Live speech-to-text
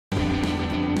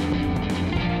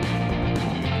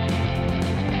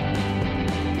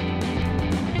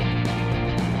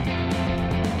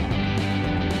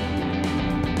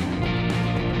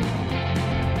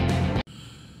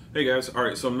Hey guys, all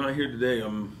right, so I'm not here today.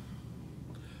 I'm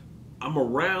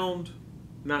around,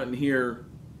 not in here,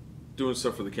 doing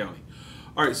stuff for the county.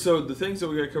 All right, so the things that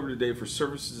we got to cover today for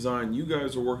service design, you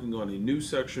guys are working on a new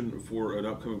section for an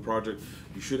upcoming project.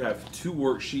 You should have 2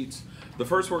 worksheets. The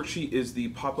first worksheet is the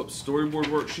pop-up storyboard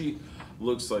worksheet.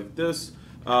 Looks like this.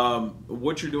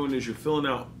 What you're doing is you're filling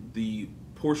out the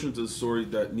portions of the story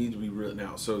that need to be written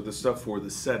out. So the stuff for the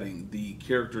setting, the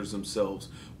characters themselves,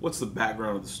 what's the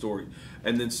background of the story,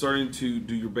 and then starting to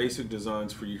do your basic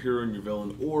designs for your hero and your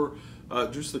villain, or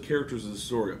just the characters of the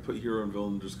story. I put hero and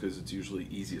villain just because it's usually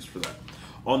easiest for that.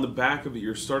 On the back of it,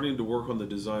 you're starting to work on the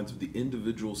designs of the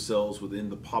individual cells within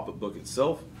the pop-up book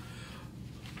itself.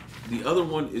 The other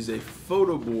one is a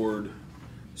photo storyboard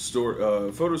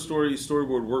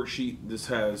worksheet. This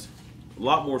has a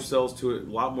lot more cells to it,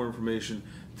 a lot more information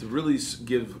to really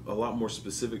give a lot more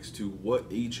specifics to what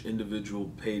each individual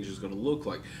page is going to look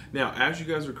like. Now, as you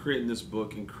guys are creating this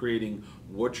book and creating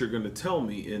what you're going to tell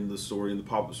me in the story, in the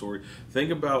pop-up story,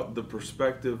 think about the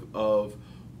perspective of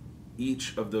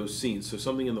each of those scenes. So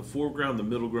something in the foreground, the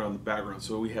middle ground, the background.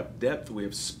 So we have depth, we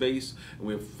have space, and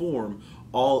we have form,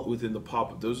 all within the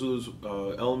pop-up. Those are those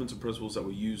elements and principles that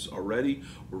we use already.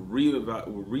 We're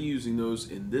reusing those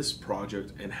in this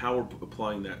project and how we're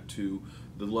applying that to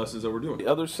the lessons that we're doing. The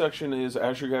other section is,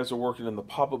 as you guys are working in the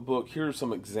pop-up book, here are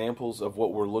some examples of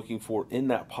what we're looking for in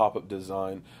that pop-up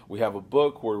design. We have a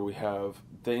book where we have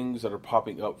things that are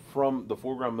popping up from the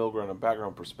foreground, middle ground, and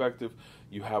background perspective.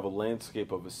 You have a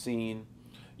landscape of a scene.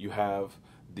 You have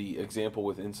the example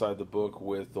with inside the book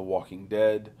with The Walking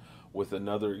Dead, with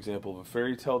another example of a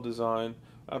fairy tale design,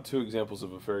 2 examples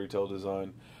of a fairy tale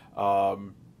design,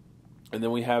 and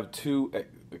then we have 2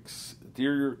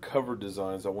 exterior cover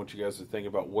designs. I want you guys to think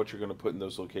about what you're going to put in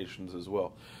those locations as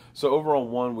well. So over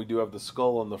on one, we do have the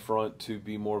skull on the front to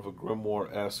be more of a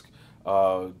grimoire-esque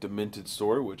demented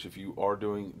story, which if you are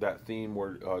doing that theme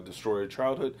where destroy a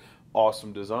childhood,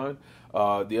 awesome design.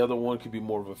 The other one could be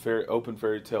more of a open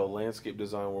fairy tale landscape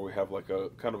design where we have like a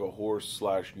kind of a horse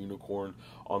 / unicorn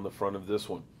on the front of this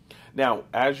one. Now,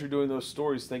 as you're doing those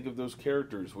stories, think of those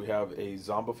characters. We have a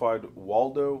zombified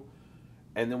Waldo,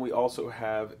 and then we also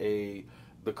have the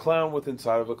clown with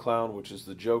inside of a clown, which is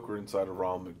the Joker inside of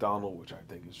Ronald McDonald, which I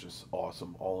think is just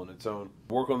awesome all on its own.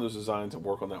 Work on those designs and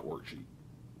work on that worksheet.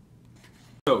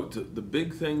 So the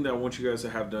big thing that I want you guys to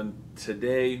have done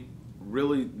today,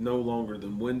 really no longer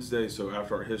than Wednesday, so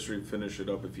after our history, finish it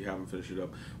up if you haven't finished it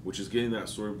up, which is getting that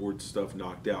storyboard stuff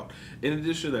knocked out. In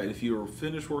addition to that, if you are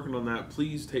finished working on that,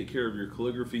 please take care of your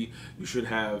calligraphy. You should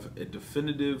have a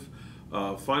definitive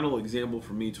final example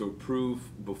for me to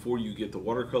approve before you get the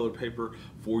watercolor paper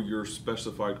for your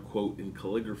specified quote in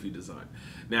calligraphy design.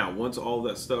 Now, once all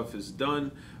that stuff is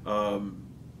done,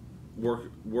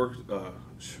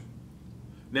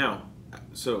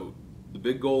 so the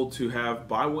big goal to have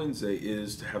by Wednesday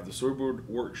is to have the storyboard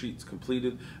worksheets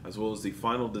completed, as well as the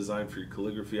final design for your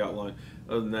calligraphy outline.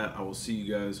 Other than that, I will see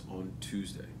you guys on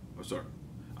Tuesday.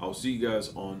 I will see you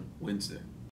guys on Wednesday.